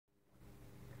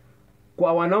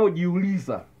Kwa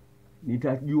wanaojiuliza,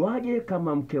 nitajuaje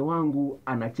kama mke wangu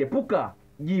anachepuka?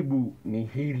 Jibu ni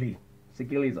hili.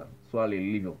 Sikiliza swali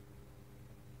lilivyo.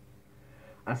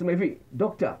 Anasema hivi,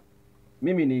 Dokta,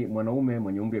 mimi ni mwanaume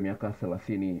mwenye umri wa miaka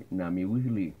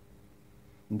 32.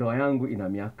 Ndoa yangu ina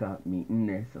miaka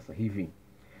 4 sasa hivi.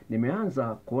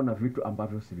 Nimeanza kuona vitu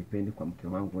ambavyo sivipendi kwa mke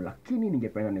wangu, lakini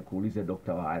ningependa nikuulize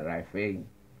Dokta wa RFA,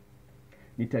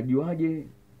 nitajuaje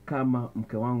kama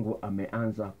mke wangu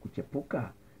ameanza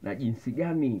kuchepuka na jinsi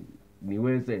gani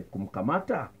niweze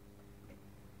kumkamata?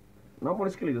 Naomba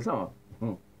nisikilize, sawa?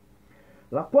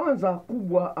 La kwanza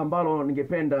kubwa ambalo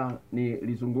ningependa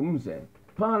nilizungumze,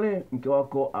 pale mke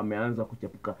wako ameanza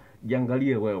kuchepuka,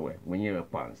 jiangalie wewe mwenyewe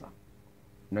kwanza.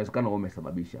 Inawezekana wewe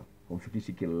umesababisha,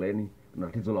 umfikishi kileleni, una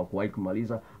tatizo la kuwahi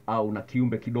kumaliza, au una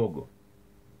kiumbe kidogo,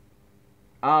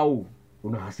 au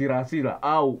una hasira,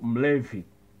 au mlevi,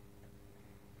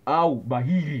 au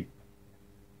bahiri.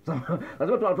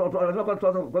 Lazima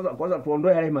kwanza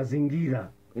tuondoe yale mazingira.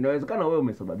 Inawezekana wewe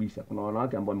umesababisha. Kuna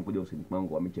wanawake ambao wamekuja usini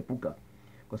kwangu wamechepuka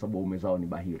kwa sababu ume zao ni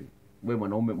bahiri. Wewe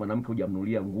mwanamke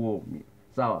hujamnunulia nguo,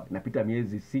 sawa, inapita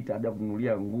miezi 6 hadi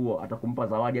kununulia nguo, atakumpa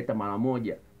zawadi hata mara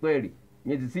moja. Kweli?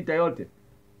 Miezi 6 yote.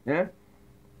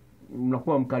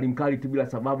 Unakuwa mkali tu bila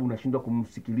sababu, unashindwa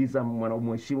kumsikiliza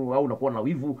mheshimu, au unakuwa na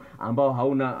wivu ambao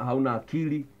hauna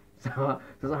akili. Sawa.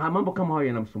 Sasa mambo kama hayo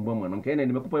yanamsumbua mwanamke. Yaani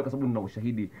nimekupa hiyo kwa sababu nina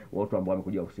ushahidi wa watu ambao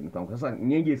wamekuja ofisini kwangu. Sasa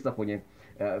nyeje sasa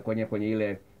kwenye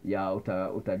ile ya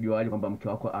utajuaje kwamba mke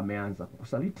wako ameanza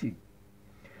kukusaliti.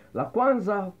 La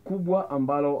kwanza kubwa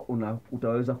ambalo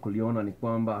utaweza kuliona ni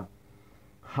kwamba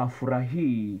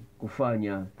hafurahii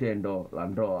kufanya tendo la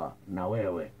ndoa na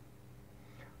wewe.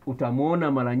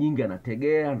 Utamuona mara nyingi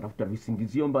anategea, anatafuta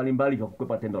visingizio mbalimbali vya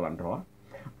kukwepa tendo la ndoa,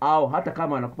 au hata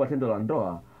kama anakupa tendo la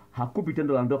ndoa, hakupi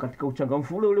tendo la ndoa katika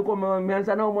uchangamfu ule uliokuwa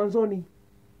umeanza nao mwanzoni.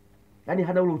 Yaani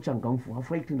hana ule uchangamfu,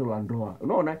 hafurahi tendo la ndoa.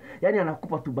 Unaona? Yaani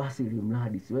anakupa tu basi ili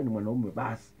mradi si wewe ni mwanaume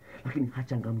basi, lakini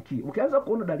hachangamki. Ukianza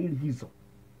kuona dalili hizo,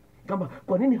 kama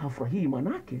kwa nini hafurahi,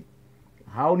 manake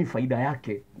haoni faida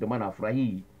yake, ndio maana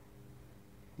hafurahi.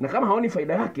 Na kama haoni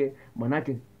faida yake,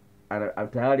 manake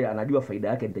tayari anajua faida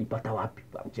yake nitaipata wapi,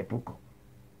 kwa mchepuko.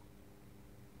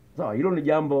 Sawa, hilo ni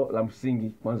jambo la msingi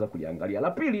kwanza kuliangalia.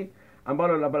 La pili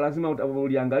ambalo lazima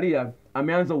uliangalia,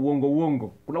 ameanza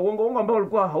uongo. Kuna uongo ambao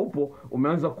ulikuwa haupo,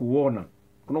 umeanza kuona.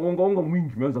 Kuna uongo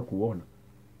mwingi umeanza kuona.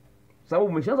 Sababu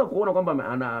umeshaanza kuona kwamba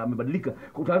amebadilika,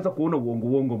 utaanza kuona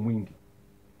uongo mwingi.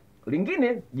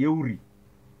 Lingine, jeuri.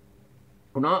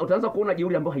 Utaanza kuona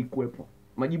jeuri ambayo haikuwepo.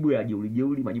 Majibu ya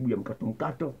jeuri, majibu ya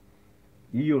mkato.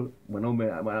 Hiyo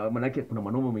mwanaume, manake kuna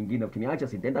mwanaume mwingine ukiniacha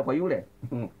sitaenda kwa yule.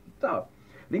 Sawa.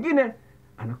 Lingine,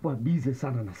 anakuwa busy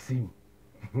sana na simu.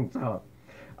 Sawa.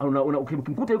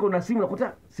 Ukimkuta yuko na simu,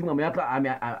 unakuta simu ameweka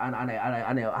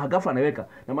ghafla anaweka.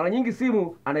 Na mara nyingi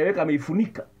simu anaiweka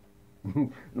ameifunika.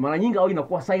 Mara nyingi au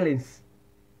inakuwa silence.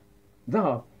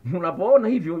 Sawa. Unapoona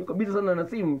hivyo yuko busy sana na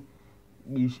simu,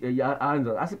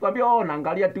 anza. Asikwambia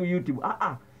naangalia tu YouTube.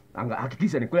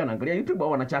 Hakikisha ni kweli anaangalia YouTube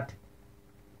au anachat.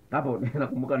 Hapo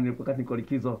nakumbuka nilipokuwa niko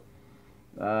likizo.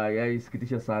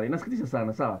 Inasikitisha sana. Inasikitisha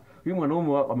sana, sawa. Huyu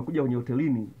mwanaume amekuja kwenye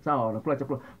hotelini, sawa, anakula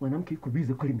chakula, mwanamke yuko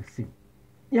busy kweli na simu.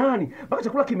 Yaani, mpaka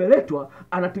chakula kimeletwa,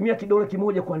 anatumia kidole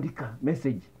kimoja kuandika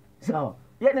message. Sawa.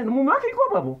 Yaani mume wake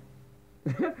yuko hapo.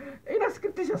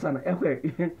 Inasikitisha sana.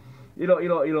 Hilo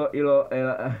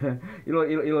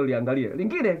liangalie.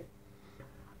 Lingine,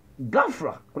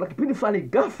 ghafla, kuna kipindi fulani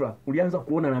ghafla ulianza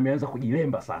kuona na ameanza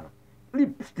kujilemba sana.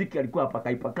 Lipstick alikuwa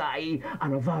pakai,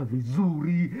 anavaa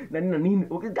vizuri na nini.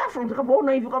 Ghafla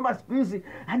utakapoona hivi kwamba siku hizi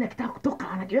akitaka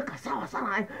kutoka anajiweka sawa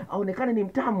sana, aonekane ni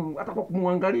mtamu hata kwa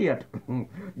kumwangalia tu.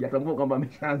 Jatambua kwamba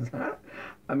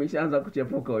ameshaanza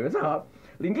kuchepuka huyo, sawa.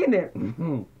 Lingine,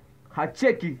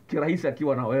 hacheki kirahisi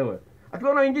akiwa na wewe.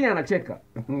 Akiwa na wengine anacheka.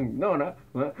 Unaona?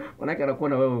 Manake anakuwa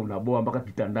na wewe unaboa mpaka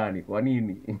kitandani. Kwa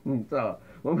nini? Sawa.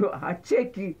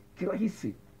 Hacheki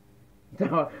kirahisi.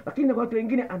 Sawa. Lakini kwa watu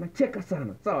wengine anacheka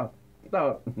sana. Sawa.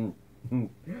 Sawa.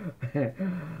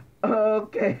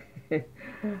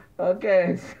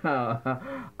 Okay, sawa.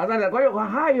 Asante. Kwa hiyo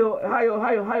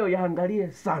hayo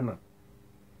yaangalie sana.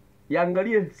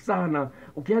 Yaangalie sana.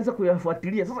 Ukianza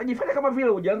kuyafuatilia, sasa jifanye kama vile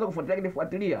hujaanza kufuatilia, lakini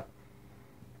fuatilia.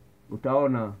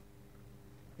 Utaona.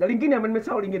 Na lingine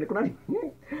nimesahau lingine.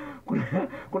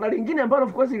 Kuna lingine ambalo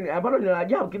of course ambalo ni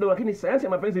ajabu kidogo, lakini sayansi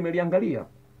ya mapenzi imeliangalia.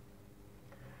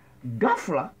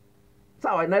 Ghafla,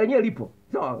 sawa, na lenyewe lipo.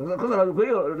 Sawa, kwa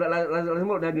hiyo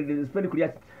lazima spend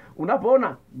kuliacha.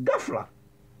 Unapoona ghafla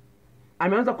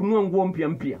ameanza kununua nguo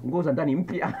mpya, nguo za ndani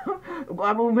mpya.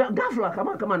 ghafla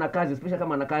kama ana kazi, especially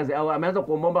kama ana kazi au ameanza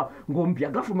kuomba nguo mpya,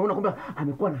 ghafla umeona kwamba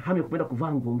amekuwa na hamu ya kupenda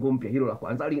kuvaa nguo mpya. Hilo la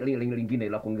kwanza. Lingine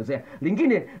la kuongezea,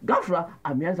 lingine ghafla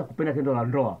ameanza kupenda tendo la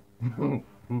ndoa.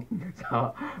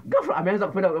 Sawa. Ghafla ameanza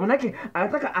kupenda, manake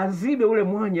anataka azibe ule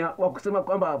mwanya wa kusema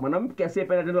kwamba mwanamke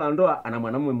asiyependa tendo la ndoa ana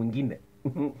mwanamume mwingine.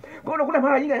 Kwa hiyo unakuta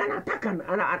mara nyingi anataka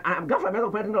ghafla ameanza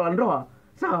kupenda tendo la ndoa.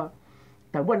 Sawa.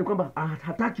 Tambua ni kwamba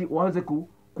hataki waanze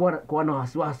kuwa na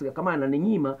wasiwasi kama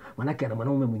ananinyima, manake ana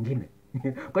mwanamume mwingine.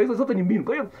 Kwa hizo zote ni mbinu.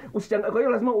 Kwa hiyo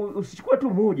lazima usichukue tu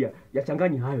moja,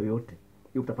 yachanganye hayo yote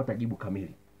ili utapata jibu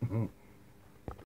kamili.